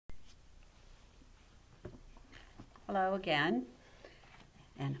Hello again.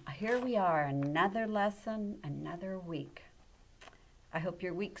 And here we are, another lesson, another week. I hope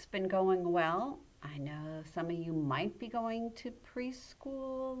your week's been going well. I know some of you might be going to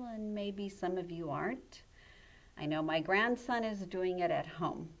preschool and maybe some of you aren't. I know my grandson is doing it at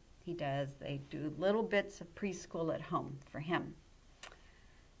home. They do little bits of preschool at home for him.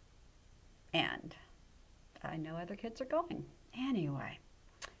 And I know other kids are going. Anyway,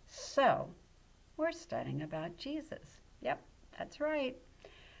 so we're studying about Jesus. Yep, that's right.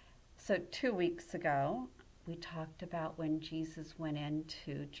 So 2 weeks ago, we talked about when Jesus went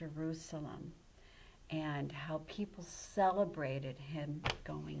into Jerusalem and how people celebrated him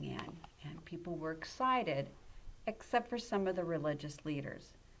going in. And people were excited, except for some of the religious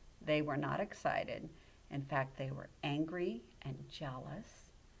leaders. They were not excited. In fact, they were angry and jealous.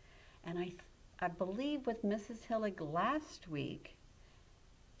 And I believe with Mrs. Hillig last week,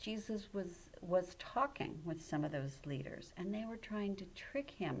 Jesus was talking with some of those leaders, and they were trying to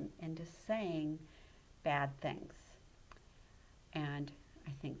trick him into saying bad things. And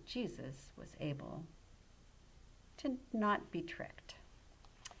I think Jesus was able to not be tricked.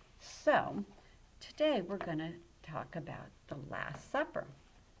 So today we're going to talk about the Last Supper.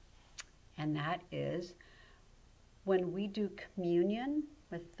 And that is when we do communion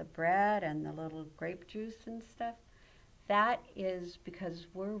with the bread and the little grape juice and stuff. That is because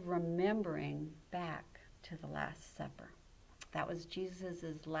we're remembering back to the Last Supper. That was Jesus'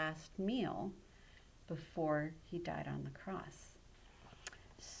 last meal before he died on the cross.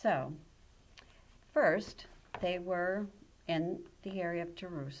 So, first, they were in the area of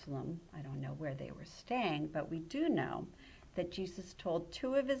Jerusalem. I don't know where they were staying, but we do know that Jesus told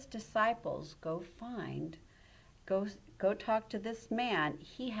 2 of his disciples, go talk to this man.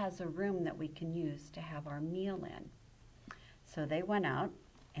 He has a room that we can use to have our meal in. So they went out,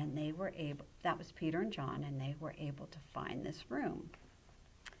 and they were able, that was Peter and John, and they were able to find this room.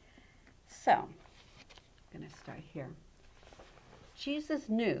 So, I'm going to start here. Jesus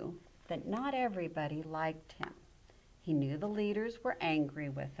knew that not everybody liked him. He knew the leaders were angry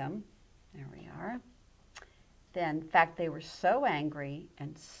with him. There we are. Then, in fact, they were so angry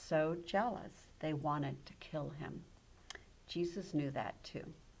and so jealous, they wanted to kill him. Jesus knew that too.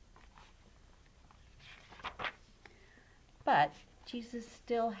 But Jesus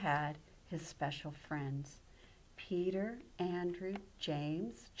still had his special friends, Peter, Andrew,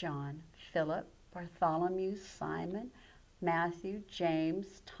 James, John, Philip, Bartholomew, Simon, Matthew,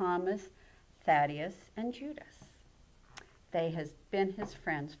 James, Thomas, Thaddeus, and Judas. They had been his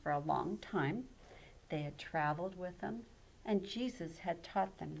friends for a long time. They had traveled with him, and Jesus had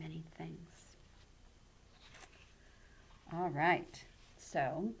taught them many things. All right,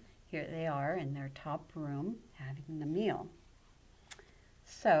 so here they are in their top room having the meal.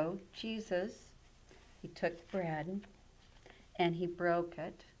 So Jesus, he took bread and he broke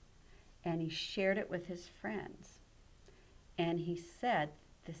it and he shared it with his friends. And he said,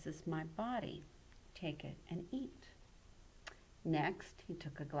 this is my body. Take it and eat. Next, he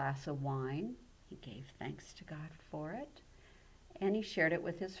took a glass of wine. He gave thanks to God for it. And he shared it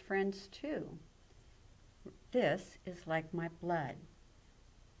with his friends too. This is like my blood.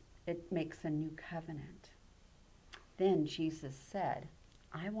 It makes a new covenant. Then Jesus said,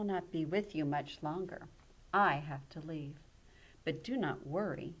 I will not be with you much longer. I have to leave. But do not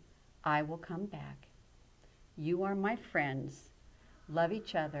worry. I will come back. You are my friends. Love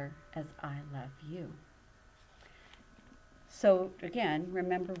each other as I love you. So again,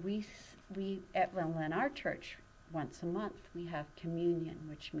 remember in our church, once a month, we have communion,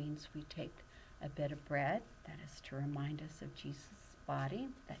 which means we take a bit of bread. That is to remind us of Jesus' body,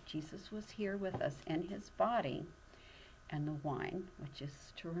 that Jesus was here with us in his body, and the wine, which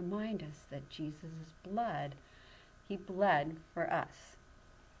is to remind us that Jesus' blood, he bled for us.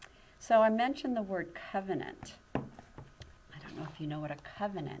 So I mentioned the word covenant. I don't know if you know what a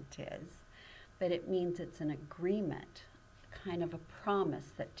covenant is, but it means it's an agreement, kind of a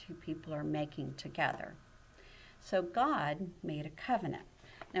promise that 2 people are making together. So God made a covenant.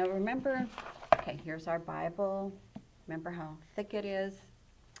 Now remember, okay, here's our Bible. Remember how thick it is?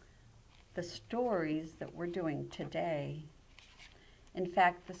 The stories that we're doing today, in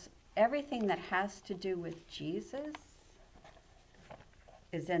fact, everything that has to do with Jesus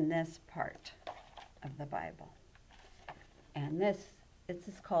is in this part of the Bible. And this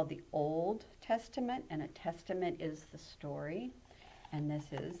is called the Old Testament, and a testament is the story, and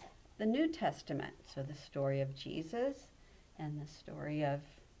this is the New Testament. So the story of Jesus and the story of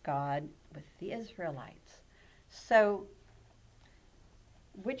God with the Israelites. So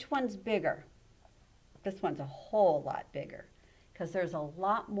which one's bigger? This one's a whole lot bigger. because there's a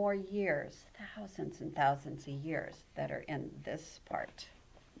lot more years, thousands and thousands of years that are in this part.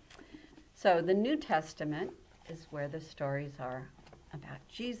 So the New Testament is where the stories are about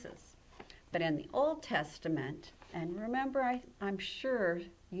Jesus. But in the Old Testament, and remember, I'm sure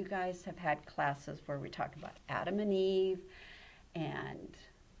you guys have had classes where we talk about Adam and Eve and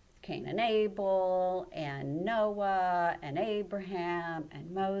Cain and Abel and Noah and Abraham and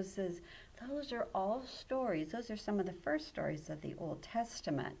Moses. Those are all stories. Those are some of the first stories of the Old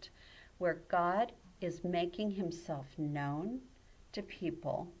Testament where God is making himself known to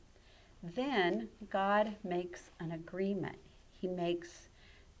people. Then God makes an agreement. He makes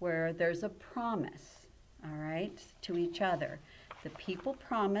where there's a promise, all right, to each other. The people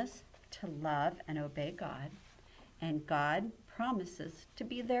promise to love and obey God, and God promises to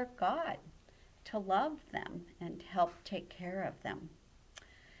be their God, to love them and to help take care of them.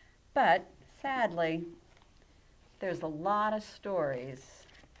 But sadly, there's a lot of stories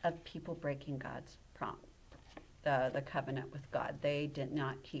of people breaking God's the covenant with God. They did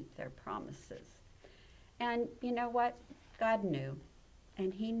not keep their promises. And you know what? God knew.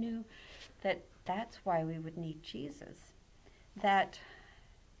 And he knew that that's why we would need Jesus. That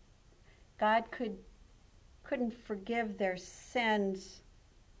God couldn't forgive their sins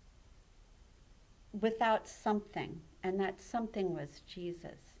without something. And that something was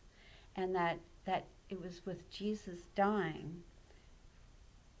Jesus. And that it was with Jesus dying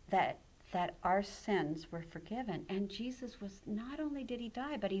that our sins were forgiven. And Jesus was, not only did he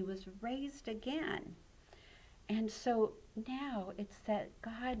die, but he was raised again. And so now it's that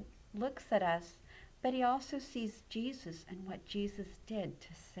God looks at us, but he also sees Jesus and what Jesus did to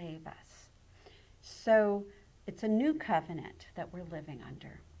save us. So it's a new covenant that we're living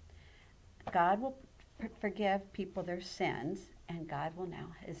under. God will forgive people their sins, and God will now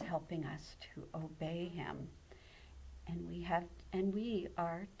is helping us to obey him. And we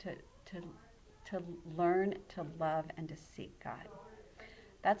are to learn to love and to seek God.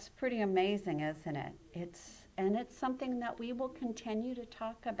 That's pretty amazing, isn't it? It's something that we will continue to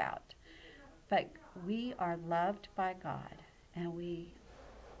talk about. But we are loved by God, and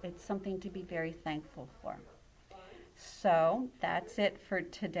it's something to be very thankful for. So that's it for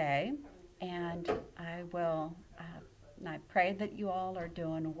today, and I pray that you all are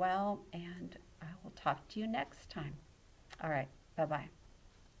doing well, and I will talk to you next time. All right, bye-bye.